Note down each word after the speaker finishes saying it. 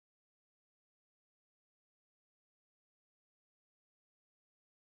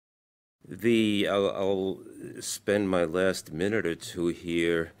I'll spend my last minute or two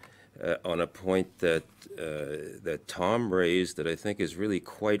here on a point that that Thom raised that I think is really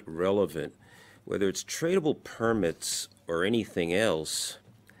quite relevant. Whether it's tradable permits or anything else,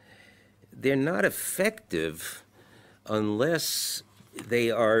 they're not effective unless they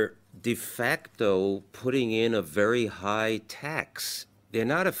are de facto putting in a very high tax. They're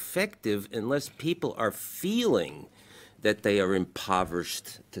not effective unless people are feeling that they are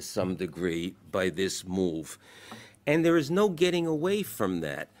impoverished to some degree by this move. And there is no getting away from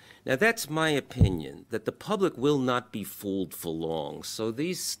that. Now, that's my opinion, that the public will not be fooled for long. So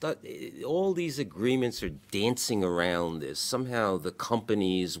all these agreements are dancing around this. Somehow the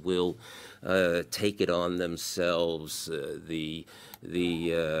companies will take it on themselves. A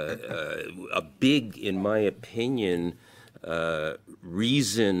big, in my opinion,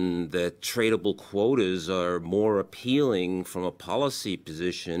 reason that tradable quotas are more appealing from a policy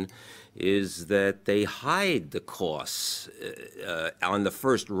position is that they hide the costs on the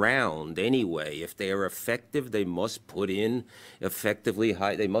first round anyway. If they are effective, they must put in effectively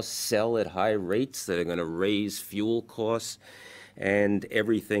high, they must sell at high rates that are going to raise fuel costs and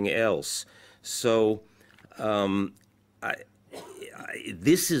everything else. So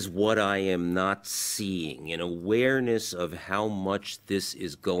this is what I am not seeing, an awareness of how much this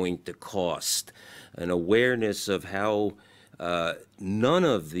is going to cost, an awareness of how none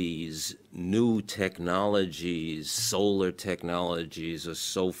of these new technologies, solar technologies or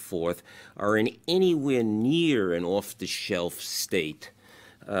so forth, are in anywhere near an off-the-shelf state.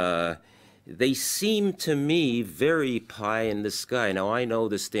 They seem to me very pie in the sky. Now, I know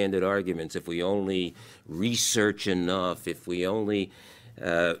the standard arguments, if we only research enough, if we only...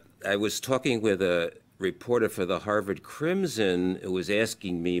 I was talking with a reporter for the Harvard Crimson who was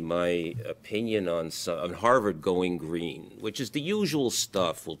asking me my opinion on Harvard going green, which is the usual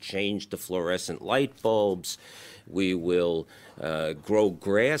stuff. We'll change the fluorescent light bulbs. We will grow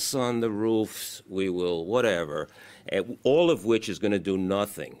grass on the roofs. We will whatever, all of which is going to do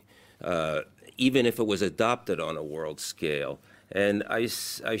nothing. Even if it was adopted on a world scale. And I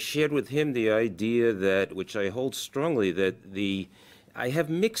shared with him the idea that, which I hold strongly, that I have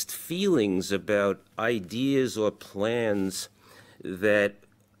mixed feelings about ideas or plans that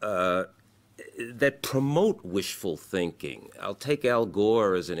that promote wishful thinking. I'll take Al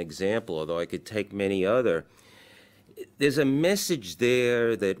Gore as an example, although I could take many other. There's a message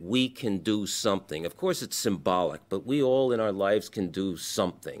there that we can do something. Of course, it's symbolic, but we all in our lives can do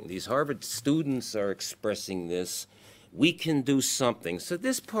something. These Harvard students are expressing this. We can do something. So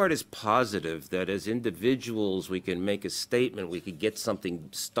this part is positive, that as individuals we can make a statement, we could get something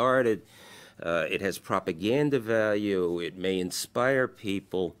started. It has propaganda value. It may inspire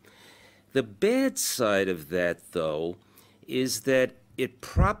people. The bad side of that, though, is that it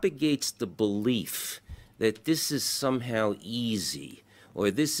propagates the belief that this is somehow easy,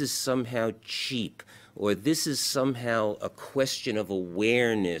 or this is somehow cheap, or this is somehow a question of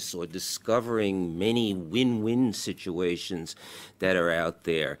awareness or discovering many win-win situations that are out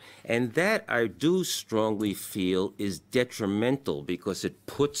there. And that I do strongly feel is detrimental because it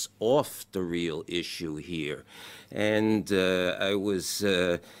puts off the real issue here. And I was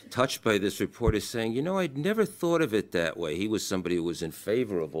touched by this reporter saying, you know, I'd never thought of it that way. He was somebody who was in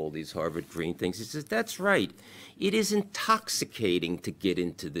favor of all these Harvard Green things. He says, that's right. It is intoxicating to get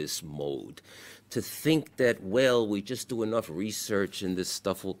into this mode, to think that, well, we just do enough research and this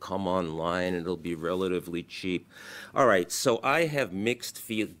stuff will come online and it'll be relatively cheap. All right, so I have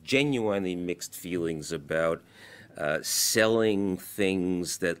genuinely mixed feelings about selling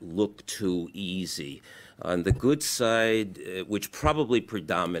things that look too easy. On the good side, which probably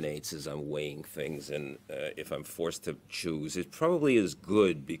predominates as I'm weighing things, and if I'm forced to choose, it probably is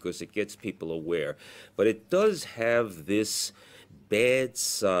good because it gets people aware. But it does have this bad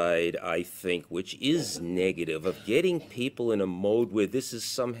side, I think, which is negative, of getting people in a mode where this is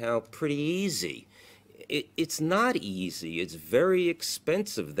somehow pretty easy. It's not easy. It's very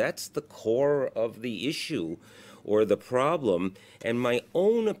expensive. That's the core of the issue or the problem. And my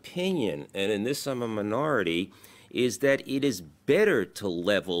own opinion, and in this I'm a minority, is that it is better to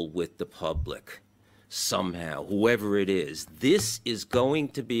level with the public somehow, whoever it is. This is going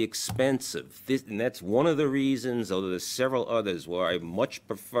to be expensive. And that's one of the reasons, although there's several others, where I much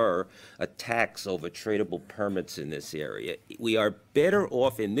prefer a tax over tradable permits in this area. We are better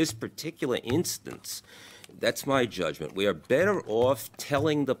off in this particular instance. That's my judgment. We are better off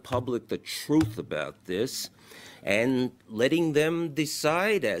telling the public the truth about this and letting them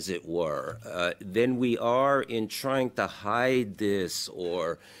decide, as it were, than we are in trying to hide this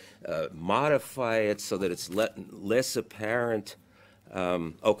or modify it so that it's less apparent.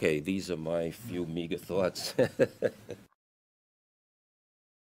 Okay, these are my few meager thoughts.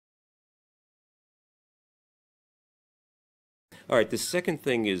 All right, the second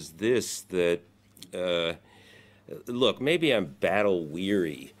thing is this, that uh, look, maybe I'm battle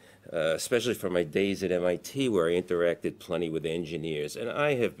weary, especially from my days at MIT where I interacted plenty with engineers. And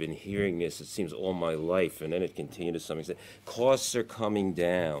I have been hearing this, it seems, all my life, and then it continued to some extent. Costs are coming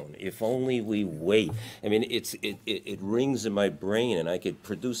down. If only we wait. I mean, it rings in my brain, and I could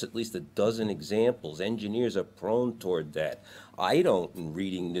produce at least a dozen examples. Engineers are prone toward that. I don't, in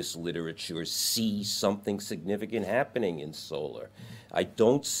reading this literature, see something significant happening in solar. I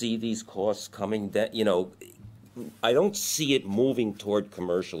don't see these costs coming down. I don't see it moving toward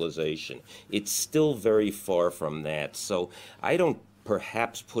commercialization. It's still very far from that. So I don't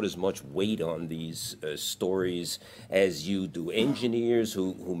perhaps put as much weight on these stories as you do. Engineers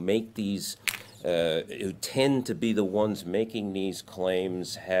who make these, who tend to be the ones making these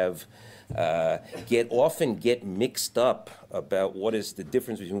claims, have often get mixed up about what is the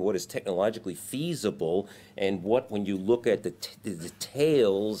difference between what is technologically feasible and what, when you look at the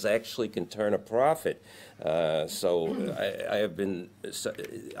details, actually can turn a profit. So I have been,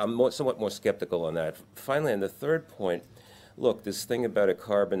 I'm somewhat more skeptical on that. Finally, on the third point, look, this thing about a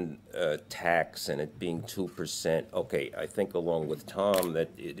carbon tax and it being 2%, okay, I think along with Thom that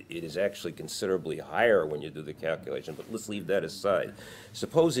it is actually considerably higher when you do the calculation, but let's leave that aside.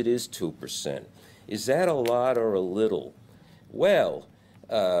 Suppose it is 2%. Is that a lot or a little? Well,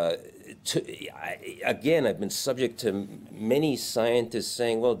 again, I've been subject to many scientists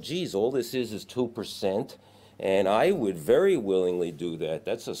saying, well, geez, all this is 2%. And I would very willingly do that.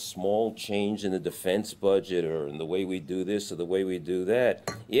 That's a small change in the defense budget or in the way we do this or the way we do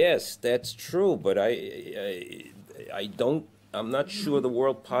that. Yes, that's true, but I'm not sure the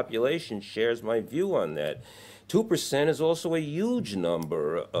world population shares my view on that. 2% is also a huge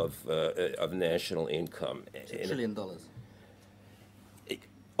number of national income. $2 trillion.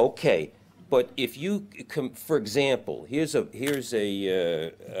 Okay, but if you, for example, here's a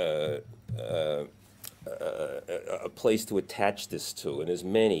place to attach this to, and there's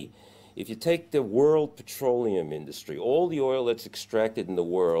many. If you take the world petroleum industry, all the oil that's extracted in the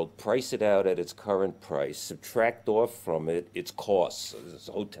world, price it out at its current price, subtract off from it its costs, its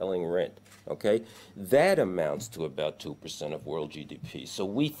hoteling, rent, okay? That amounts to about 2% of world GDP. So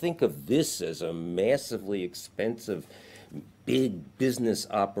we think of this as a massively expensive big business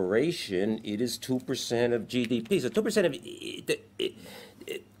operation. It is 2% of GDP. So 2% of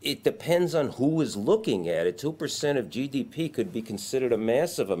it depends on who is looking at it. 2% of GDP could be considered a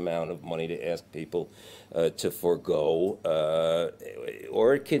massive amount of money to ask people to forego,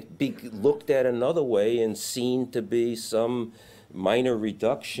 or it could be looked at another way and seen to be some minor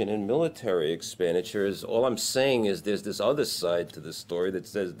reduction in military expenditures. All I'm saying is there's this other side to the story that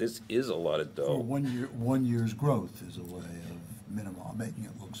says this is a lot of dough. Or 1 year's growth is a way of making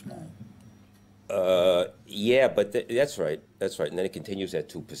it look small. Yeah, but that's right. That's right. And then it continues at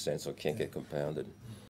 2%, so it can't get compounded.